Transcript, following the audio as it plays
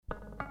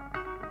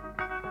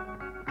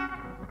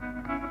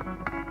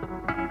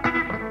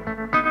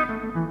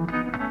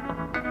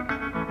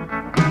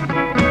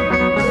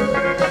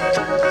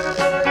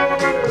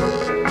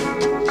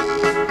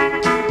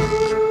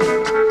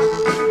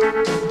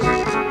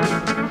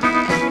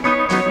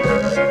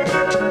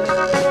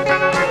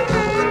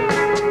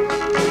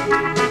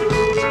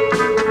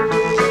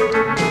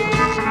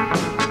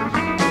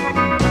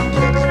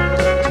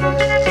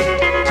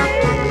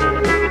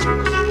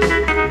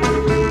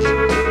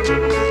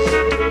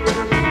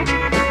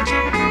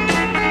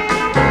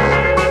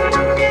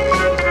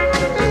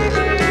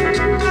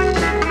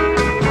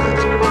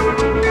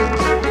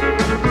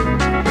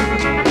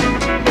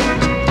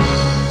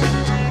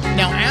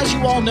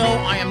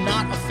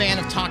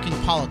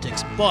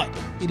politics, but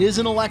it is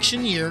an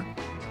election year.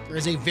 There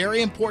is a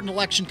very important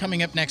election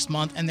coming up next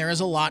month, and there is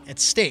a lot at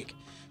stake.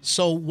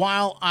 So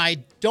while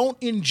I don't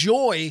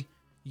enjoy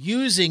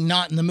using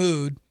Not in the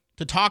Mood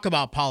to talk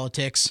about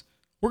politics,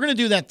 we're going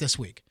to do that this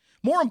week.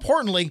 More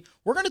importantly,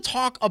 we're going to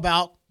talk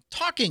about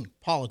talking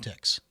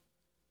politics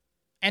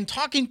and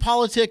talking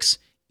politics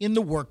in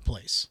the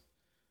workplace,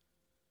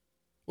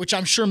 which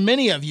I'm sure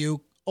many of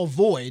you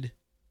avoid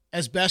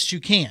as best you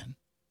can,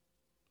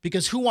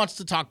 because who wants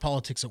to talk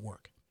politics at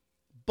work?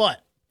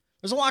 But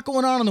there's a lot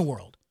going on in the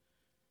world,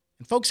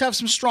 and folks have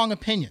some strong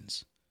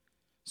opinions.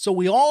 So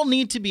we all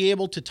need to be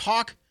able to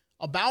talk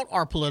about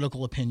our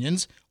political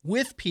opinions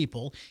with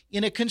people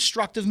in a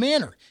constructive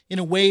manner, in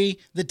a way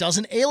that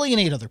doesn't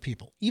alienate other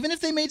people, even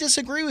if they may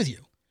disagree with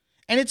you.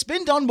 And it's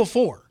been done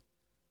before.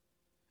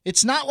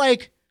 It's not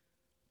like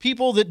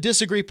people that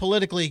disagree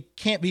politically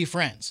can't be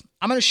friends.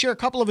 I'm going to share a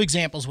couple of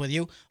examples with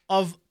you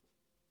of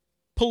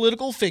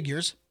political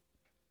figures,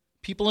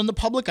 people in the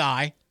public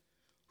eye,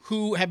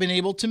 who have been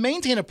able to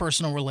maintain a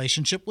personal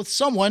relationship with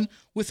someone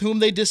with whom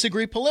they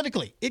disagree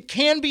politically. It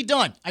can be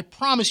done, I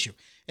promise you.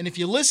 And if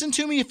you listen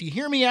to me, if you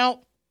hear me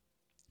out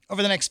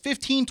over the next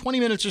 15, 20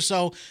 minutes or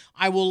so,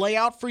 I will lay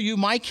out for you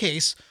my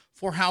case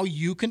for how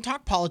you can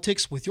talk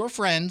politics with your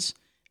friends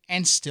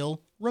and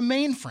still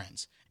remain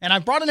friends. And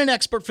I've brought in an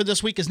expert for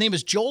this week. His name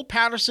is Joel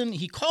Patterson.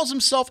 He calls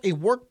himself a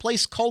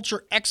workplace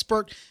culture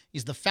expert.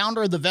 He's the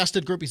founder of the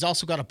Vested Group. He's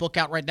also got a book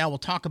out right now. We'll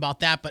talk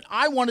about that. But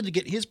I wanted to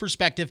get his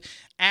perspective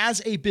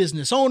as a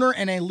business owner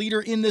and a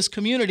leader in this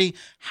community.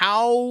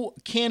 How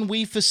can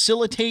we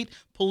facilitate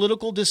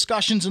political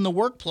discussions in the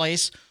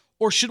workplace,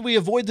 or should we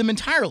avoid them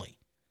entirely?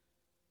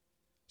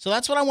 So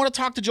that's what I want to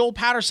talk to Joel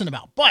Patterson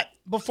about. But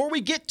before we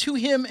get to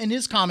him and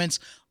his comments,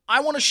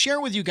 I want to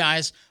share with you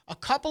guys a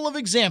couple of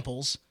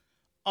examples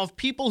of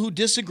people who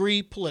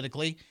disagree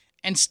politically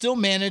and still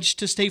manage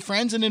to stay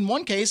friends, and in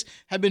one case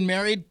have been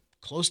married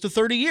close to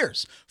 30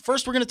 years.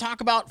 First, we're going to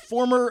talk about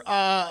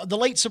the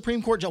late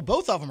Supreme Court,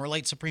 both of them are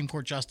late Supreme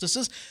Court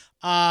justices,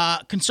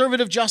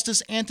 conservative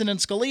Justice Antonin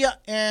Scalia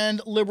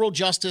and liberal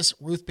Justice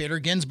Ruth Bader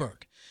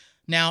Ginsburg.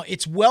 Now,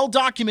 it's well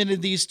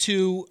documented these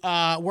two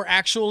were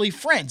actually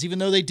friends, even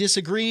though they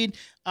disagreed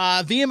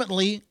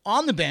vehemently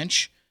on the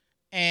bench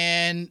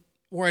and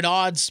were at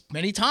odds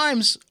many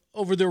times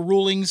over their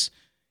rulings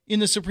in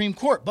the Supreme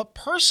Court. But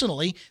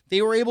personally,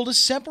 they were able to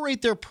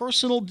separate their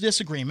personal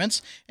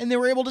disagreements, and they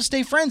were able to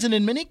stay friends.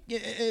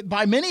 And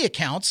by many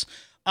accounts,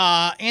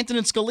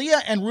 Antonin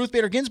Scalia and Ruth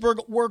Bader Ginsburg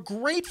were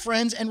great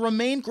friends and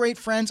remained great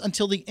friends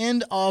until the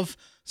end of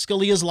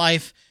Scalia's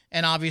life.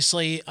 And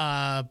obviously,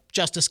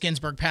 Justice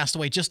Ginsburg passed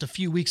away just a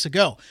few weeks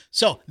ago.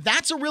 So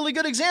that's a really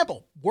good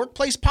example.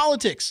 Workplace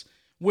politics,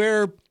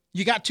 where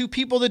you got two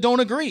people that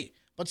don't agree,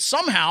 but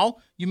somehow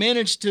you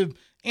managed to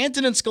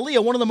Antonin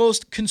Scalia, one of the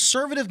most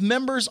conservative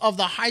members of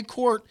the high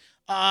court,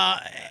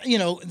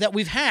 that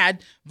we've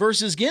had,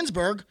 versus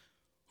Ginsburg,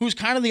 who's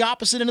kind of the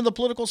opposite end of the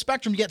political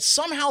spectrum. Yet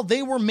somehow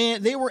they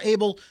were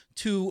able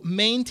to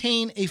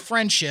maintain a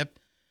friendship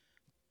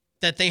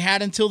that they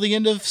had until the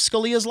end of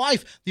Scalia's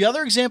life. The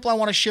other example I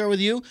want to share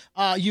with you,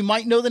 you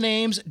might know the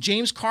names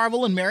James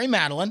Carville and Mary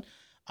Matalin,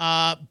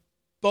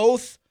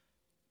 both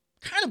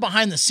kind of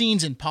behind the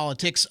scenes in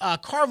politics.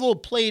 Carville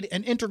played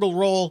an integral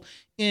role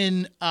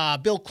in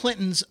Bill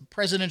Clinton's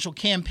presidential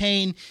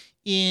campaign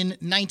in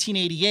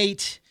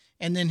 1988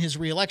 and then his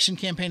reelection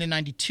campaign in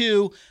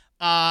 92.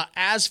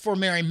 As for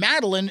Mary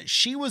Matalin,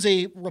 she was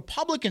a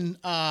Republican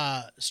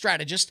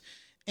strategist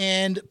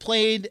and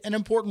played an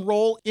important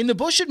role in the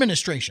Bush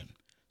administration.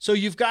 So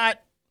you've got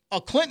a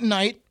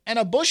Clintonite and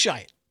a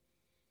Bushite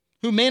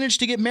who managed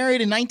to get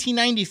married in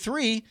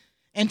 1993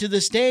 and to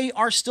this day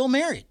are still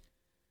married.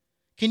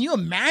 Can you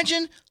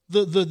imagine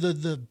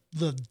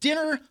the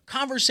dinner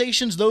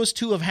conversations those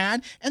two have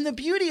had? And the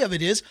beauty of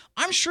it is,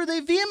 I'm sure they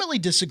vehemently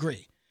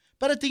disagree.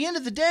 But at the end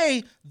of the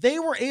day, they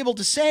were able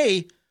to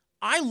say,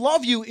 I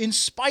love you in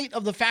spite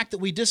of the fact that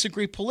we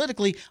disagree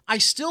politically. I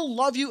still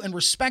love you and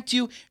respect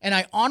you, and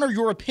I honor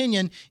your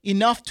opinion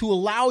enough to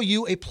allow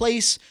you a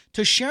place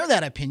to share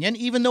that opinion,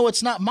 even though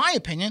it's not my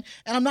opinion,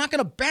 and I'm not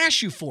going to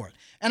bash you for it.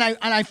 And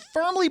I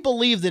firmly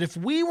believe that if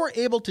we were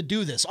able to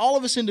do this, all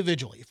of us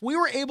individually, if we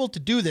were able to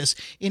do this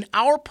in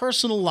our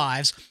personal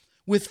lives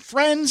with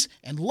friends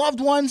and loved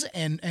ones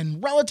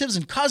and relatives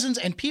and cousins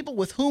and people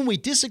with whom we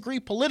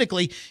disagree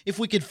politically, if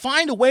we could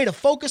find a way to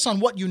focus on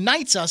what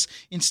unites us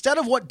instead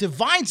of what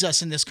divides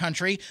us in this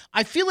country,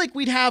 I feel like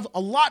we'd have a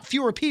lot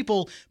fewer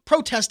people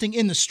protesting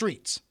in the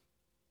streets.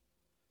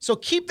 So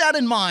keep that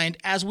in mind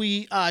as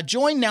we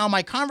join now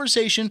my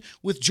conversation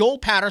with Joel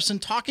Patterson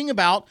talking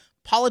about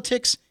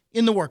politics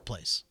in the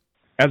workplace.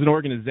 As an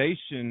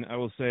organization, I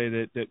will say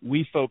that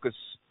we focus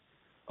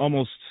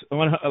almost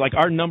like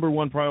our number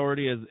one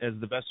priority as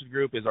the Vested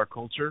Group is our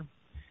culture,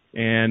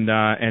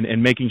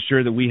 and making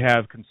sure that we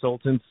have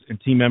consultants and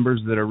team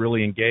members that are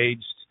really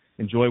engaged,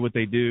 enjoy what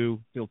they do,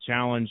 feel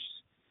challenged,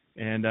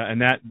 and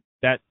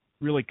that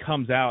really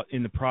comes out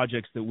in the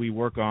projects that we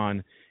work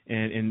on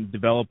and in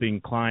developing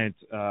client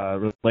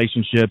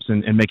relationships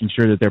and making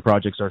sure that their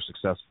projects are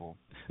successful.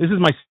 this is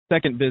my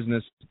second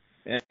business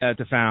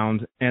to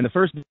found, and the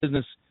first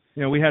business,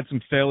 we had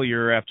some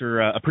failure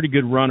after a pretty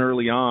good run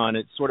early on.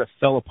 It sort of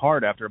fell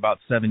apart after about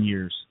 7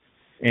 years,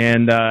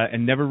 and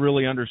never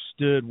really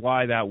understood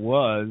why that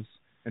was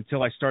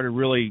until I started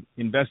really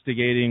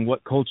investigating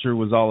what culture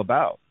was all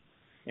about,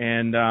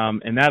 and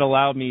that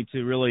allowed me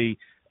to really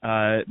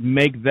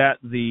make that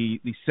the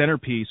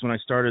centerpiece when I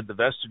started the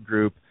Vested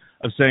Group,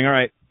 of saying, all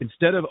right,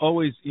 instead of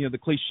always, the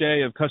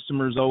cliche of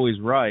customers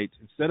always right,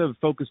 instead of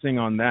focusing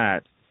on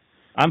that,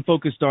 I'm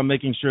focused on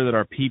making sure that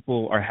our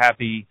people are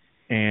happy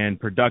and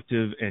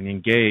productive and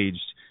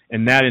engaged,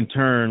 and that in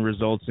turn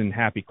results in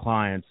happy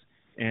clients.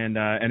 And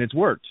it's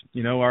worked.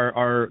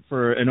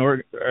 We're in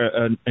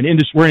an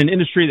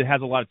industry that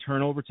has a lot of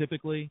turnover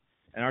typically,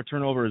 and our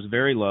turnover is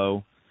very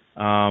low.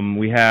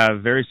 We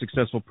have very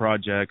successful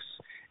projects.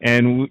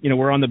 And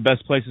we're on the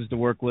best places to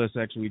work list.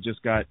 Actually, we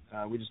just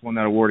won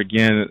that award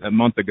again a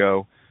month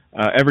ago.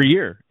 Every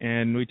year,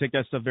 and we take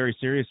that stuff very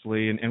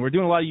seriously. And we're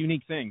doing a lot of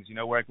unique things.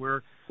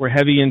 We're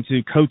heavy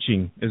into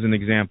coaching, as an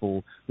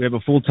example. We have a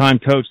full-time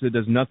coach that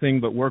does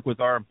nothing but work with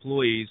our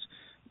employees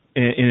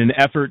in an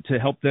effort to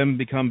help them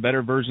become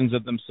better versions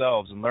of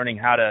themselves and learning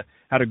how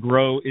to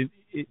grow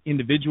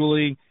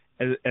individually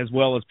as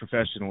well as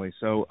professionally.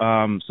 So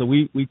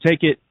we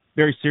take it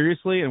very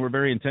seriously, and we're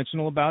very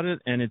intentional about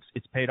it, and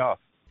it's paid off.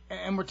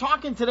 And we're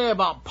talking today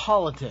about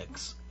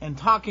politics and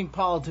talking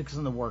politics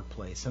in the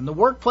workplace. And the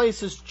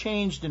workplace has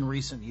changed in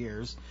recent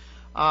years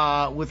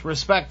with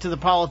respect to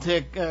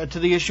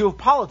the issue of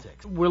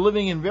politics. We're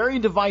living in very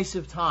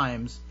divisive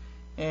times,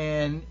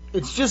 and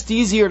it's just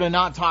easier to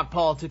not talk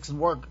politics in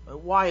work.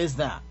 Why is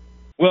that?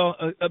 Well,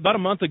 about a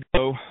month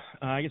ago,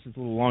 I guess it's a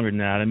little longer than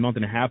that, a month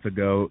and a half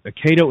ago, a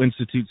Cato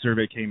Institute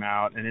survey came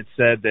out, and it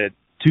said that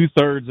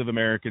 2/3 of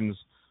Americans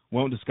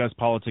won't discuss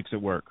politics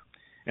at work.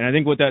 And I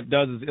think what that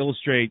does is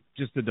illustrate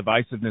just the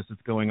divisiveness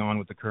that's going on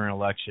with the current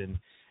election.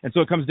 And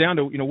so it comes down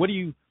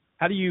to,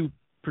 how do you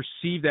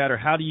perceive that, or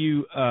how do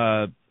you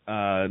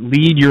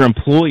lead your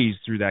employees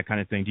through that kind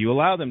of thing? Do you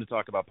allow them to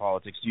talk about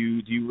politics? Do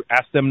you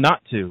ask them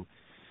not to?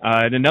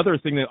 And another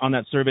thing that on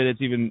that survey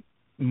that's even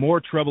more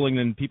troubling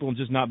than people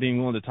just not being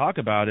willing to talk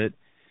about it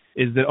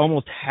is that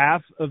almost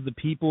half of the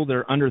people that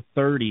are under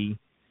 30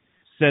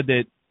 said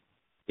that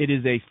it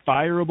is a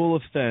fireable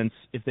offense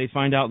if they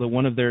find out that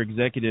one of their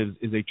executives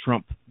is a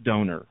Trump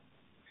donor.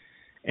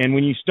 And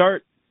when you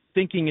start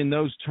thinking in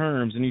those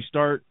terms and you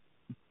start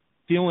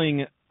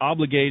feeling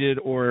obligated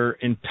or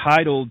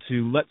entitled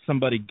to let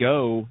somebody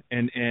go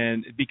and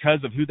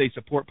because of who they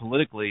support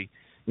politically,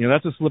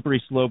 that's a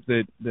slippery slope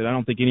that I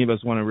don't think any of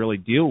us want to really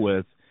deal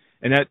with.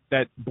 And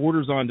that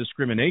borders on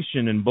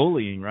discrimination and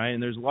bullying, right?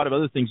 And there's a lot of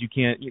other things you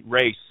can't,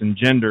 race and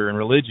gender and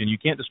religion, you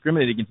can't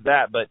discriminate against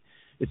that, but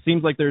it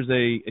seems like there's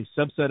a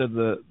subset of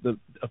the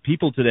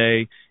people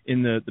today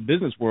in the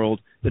business world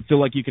that feel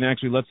like you can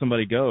actually let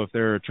somebody go if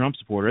they're a Trump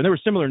supporter. And there were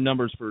similar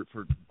numbers for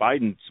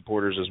Biden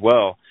supporters as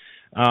well.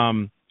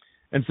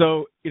 And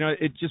so,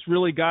 it just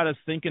really got us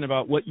thinking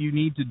about what you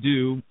need to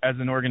do as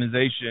an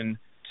organization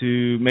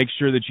to make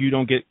sure that you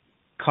don't get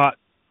caught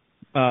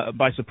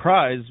by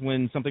surprise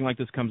when something like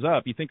this comes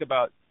up. You think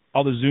about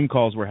all the Zoom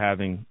calls we're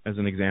having as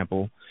an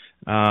example.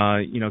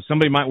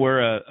 Somebody might wear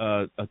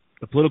a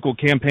political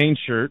campaign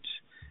shirt,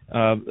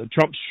 a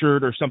Trump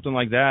shirt or something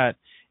like that,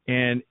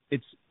 and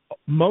it's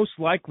most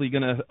likely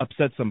going to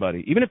upset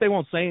somebody. Even if they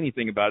won't say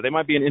anything about it, they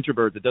might be an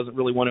introvert that doesn't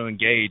really want to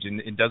engage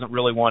and doesn't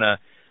really want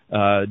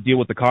to deal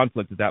with the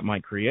conflict that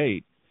might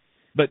create.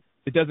 But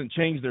it doesn't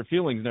change their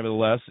feelings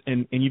nevertheless,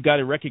 and you've got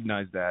to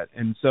recognize that.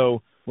 And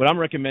so what I'm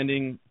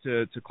recommending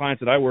to clients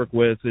that I work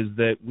with is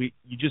that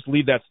you just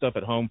leave that stuff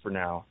at home for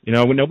now.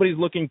 When nobody's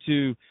looking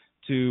to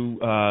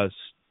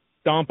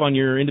stomp on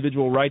your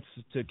individual rights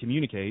to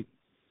communicate,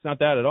 it's not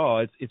that at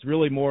all. It's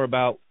really more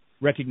about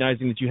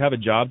recognizing that you have a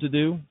job to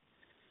do,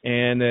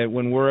 and that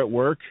when we're at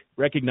work,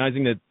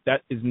 recognizing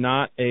that is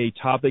not a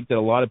topic that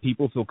a lot of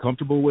people feel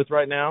comfortable with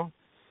right now.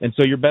 And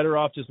so you're better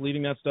off just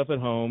leaving that stuff at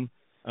home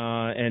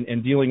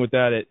and dealing with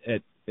that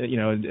at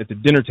the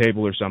dinner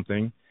table or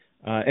something.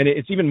 And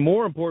it's even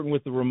more important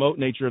with the remote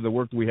nature of the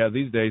work that we have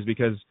these days,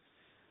 because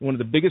one of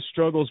the biggest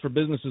struggles for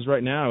businesses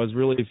right now is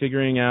really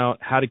figuring out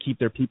how to keep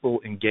their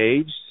people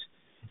engaged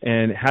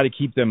and how to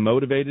keep them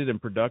motivated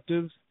and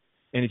productive.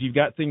 And if you've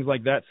got things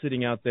like that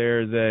sitting out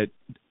there that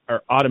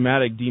are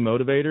automatic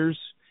demotivators,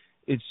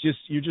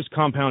 you're just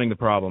compounding the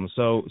problem.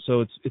 So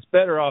it's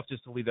better off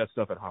just to leave that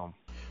stuff at home.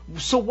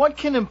 So what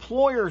can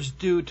employers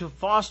do to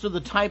foster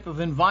the type of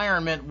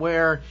environment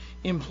where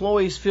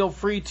employees feel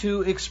free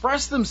to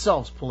express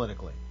themselves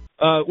politically?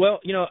 Well,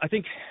 I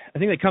think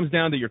that comes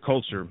down to your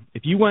culture.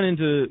 If you went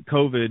into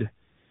COVID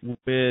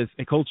with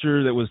a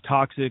culture that was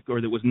toxic or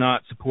that was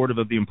not supportive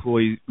of the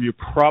employees, you're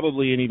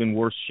probably in even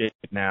worse shape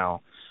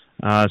now.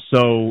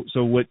 So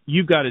what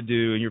you've got to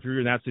do, and if you're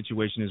in that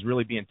situation, is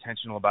really be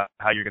intentional about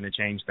how you're going to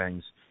change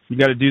things. You've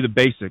got to do the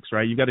basics,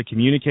 right? You've got to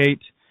communicate,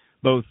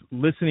 both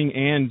listening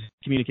and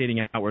communicating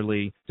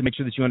outwardly, to make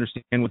sure that you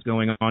understand what's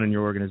going on in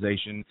your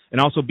organization,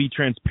 and also be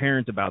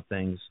transparent about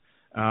things.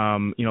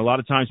 A lot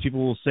of times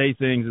people will say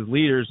things as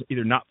leaders,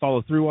 either not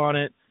follow through on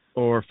it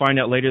or find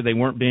out later they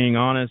weren't being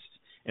honest,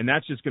 and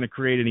that's just going to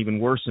create an even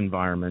worse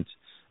environment.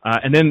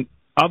 And then,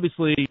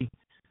 obviously,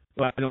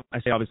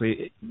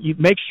 you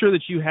make sure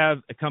that you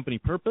have a company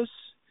purpose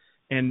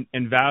and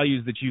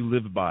values that you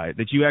live by,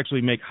 that you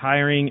actually make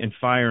hiring and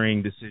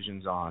firing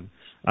decisions on.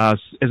 As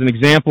an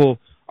example,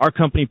 our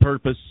company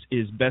purpose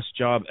is best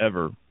job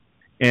ever.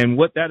 And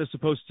what that is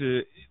supposed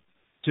to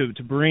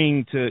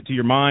bring to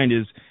your mind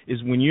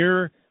is when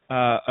you're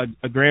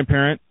a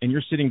grandparent and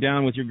you're sitting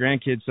down with your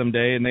grandkids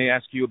someday and they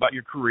ask you about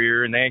your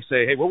career and they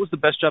say, hey, what was the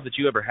best job that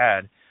you ever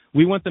had?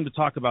 We want them to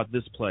talk about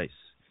this place.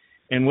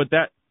 And what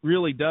that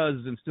really does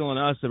is instill in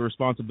us a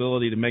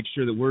responsibility to make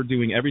sure that we're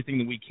doing everything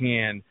that we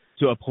can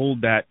to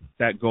uphold that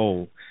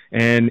goal.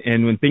 And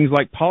when things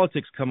like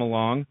politics come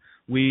along,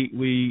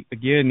 we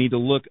again need to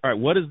look, all right,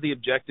 what is the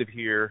objective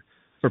here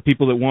for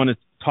people that want to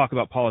talk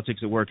about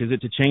politics at work? Is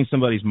it to change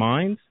somebody's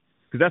mind?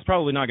 Because that's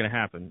probably not going to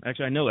happen.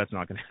 Actually, I know that's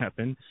not going to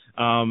happen.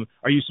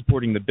 Are you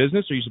supporting the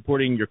business? Are you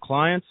supporting your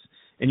clients?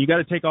 And you got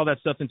to take all that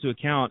stuff into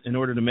account in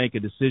order to make a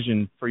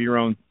decision for your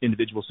own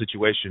individual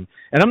situation.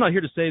 And I'm not here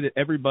to say that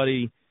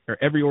everybody or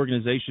every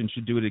organization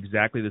should do it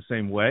exactly the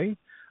same way.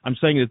 I'm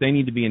saying that they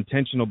need to be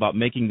intentional about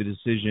making the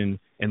decision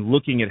and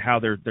looking at how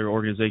their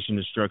organization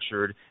is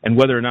structured and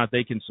whether or not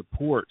they can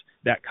support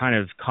that kind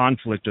of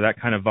conflict or that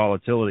kind of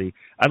volatility.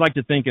 I'd like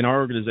to think in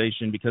our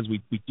organization, because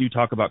we do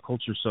talk about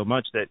culture so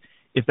much, that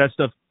if that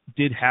stuff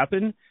did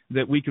happen,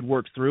 that we could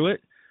work through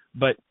it.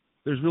 But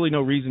there's really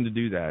no reason to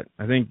do that.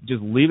 I think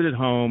just leave it at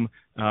home.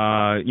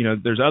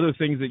 There's other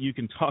things that you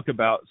can talk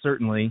about,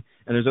 certainly,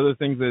 and there's other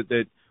things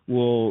that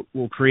will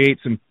create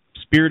some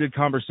spirited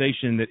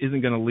conversation that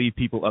isn't going to leave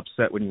people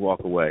upset when you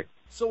walk away.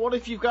 So what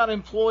if you've got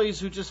employees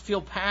who just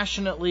feel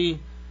passionately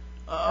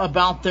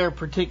about their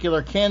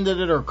particular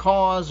candidate or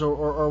cause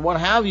or what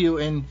have you,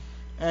 and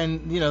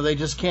they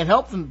just can't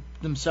help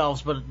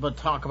themselves but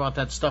talk about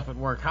that stuff at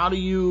work? How do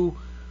you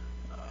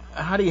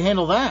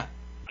handle that?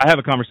 I have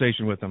a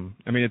conversation with them.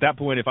 I mean, at that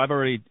point, if I've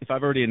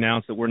already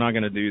announced that we're not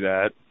going to do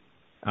that,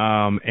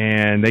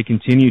 and they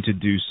continue to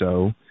do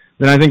so,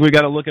 then I think we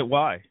got to look at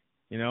why.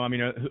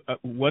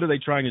 What are they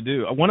trying to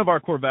do? One of our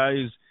core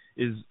values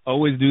is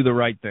always do the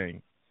right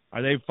thing.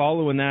 Are they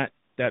following that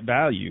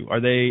value? Are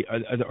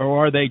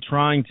they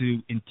trying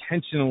to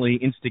intentionally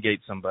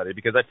instigate somebody?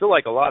 Because I feel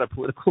like a lot of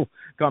political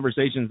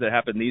conversations that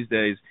happen these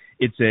days,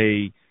 it's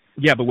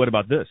but what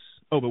about this?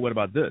 Oh, but what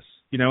about this?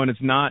 And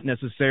it's not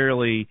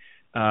necessarily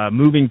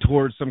moving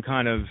towards some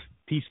kind of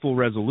peaceful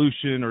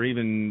resolution or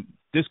even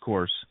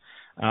discourse.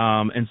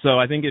 And so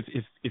I think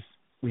if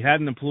we had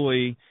an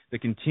employee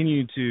that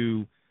continued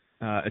to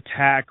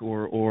attack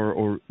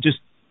or just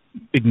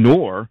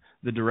ignore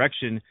the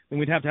direction, then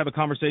we'd have to have a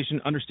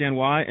conversation, understand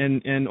why,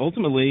 and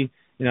ultimately,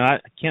 I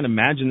can't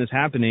imagine this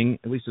happening,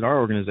 at least at our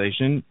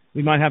organization.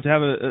 We might have to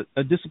have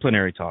a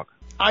disciplinary talk.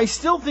 I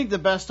still think the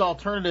best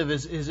alternative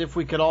is if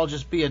we could all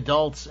just be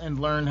adults and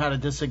learn how to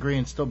disagree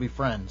and still be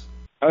friends.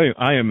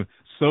 I am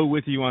so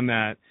with you on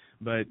that,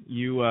 but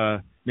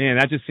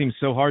that just seems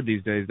so hard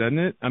these days, doesn't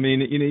it? I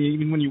mean,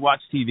 even when you watch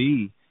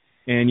TV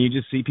and you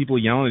just see people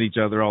yelling at each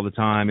other all the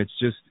time, it's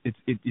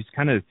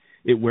kind of,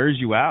 it wears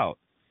you out.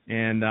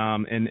 And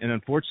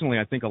unfortunately,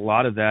 I think a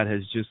lot of that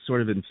has just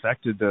sort of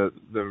infected the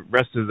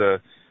rest of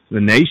the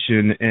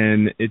nation,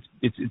 and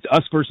it's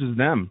us versus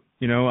them.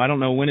 I don't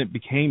know when it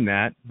became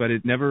that, but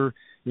it never,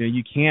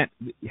 you can't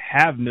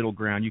have middle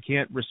ground. You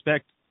can't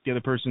respect the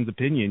other person's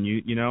opinion.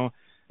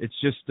 It's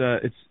just,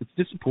 it's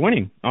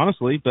disappointing,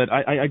 honestly, but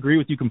I agree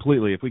with you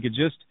completely. If we could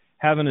just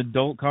have an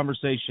adult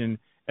conversation,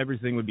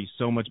 everything would be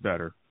so much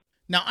better.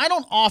 Now, I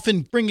don't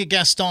often bring a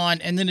guest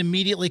on and then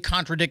immediately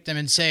contradict them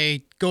and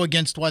say, go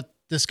against what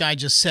this guy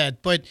just said.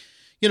 But,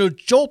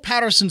 Joel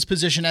Patterson's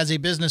position as a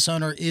business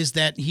owner is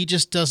that he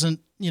just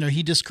doesn't,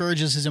 he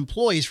discourages his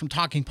employees from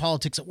talking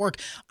politics at work.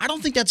 I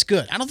don't think that's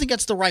good. I don't think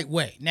that's the right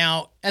way.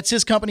 Now, that's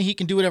his company. He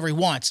can do whatever he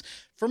wants.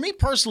 For me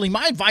personally,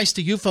 my advice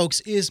to you folks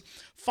is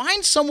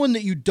find someone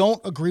that you don't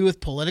agree with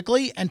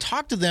politically and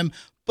talk to them.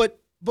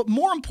 But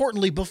more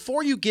importantly,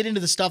 before you get into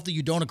the stuff that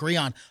you don't agree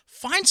on,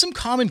 find some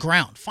common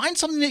ground. Find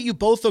something that you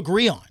both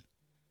agree on,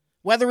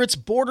 whether it's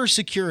border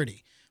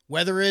security,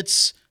 whether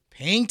it's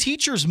paying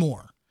teachers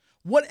more,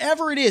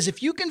 whatever it is.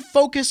 If you can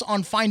focus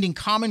on finding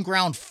common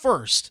ground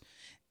first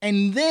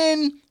and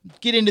then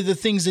get into the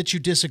things that you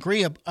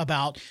disagree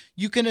about,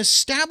 you can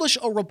establish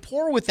a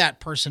rapport with that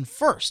person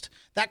first.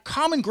 That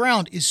common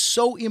ground is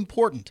so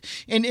important.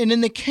 And in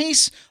the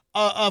case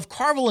of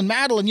Carville and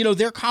Madeline,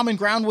 their common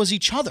ground was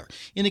each other.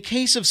 In the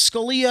case of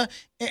Scalia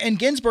and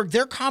Ginsburg,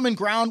 their common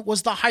ground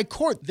was the high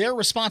court, their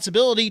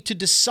responsibility to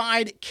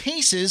decide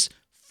cases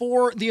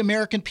for the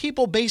American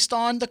people based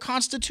on the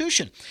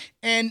Constitution.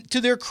 And to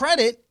their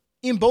credit,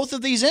 in both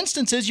of these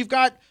instances, you've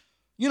got,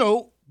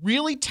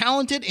 really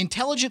talented,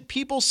 intelligent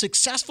people,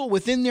 successful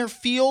within their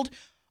field,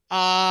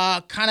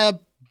 kind of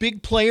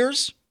big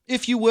players,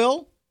 if you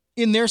will,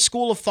 in their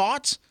school of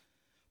thoughts.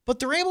 But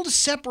they're able to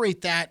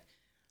separate that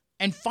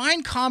and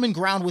find common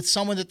ground with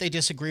someone that they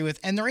disagree with,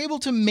 and they're able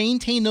to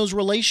maintain those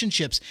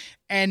relationships.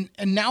 And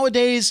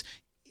nowadays,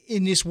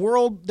 in this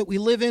world that we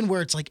live in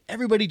where it's like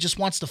everybody just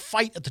wants to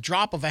fight at the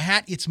drop of a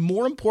hat, it's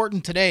more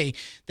important today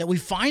that we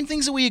find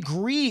things that we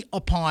agree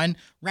upon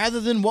rather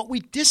than what we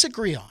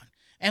disagree on.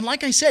 And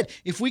like I said,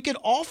 if we could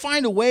all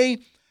find a way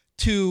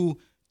to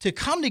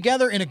come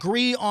together and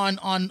agree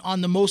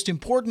on the most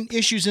important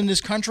issues in this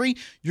country,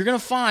 you're going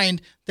to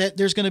find that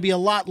there's going to be a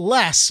lot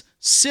less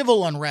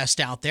civil unrest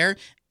out there.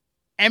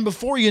 And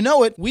before you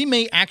know it, we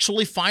may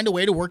actually find a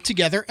way to work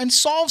together and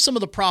solve some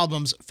of the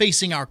problems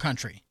facing our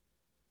country.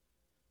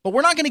 But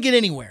we're not going to get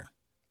anywhere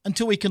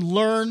until we can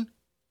learn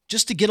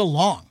just to get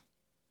along.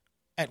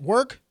 At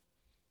work,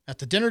 at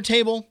the dinner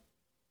table,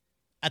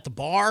 at the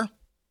bar,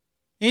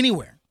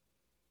 anywhere.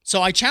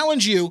 So I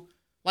challenge you,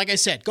 like I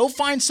said, go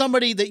find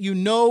somebody that you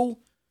know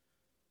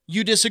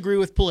you disagree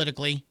with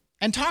politically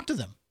and talk to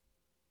them.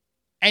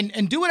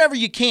 And do whatever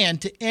you can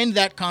to end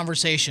that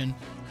conversation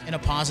in a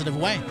positive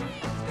way.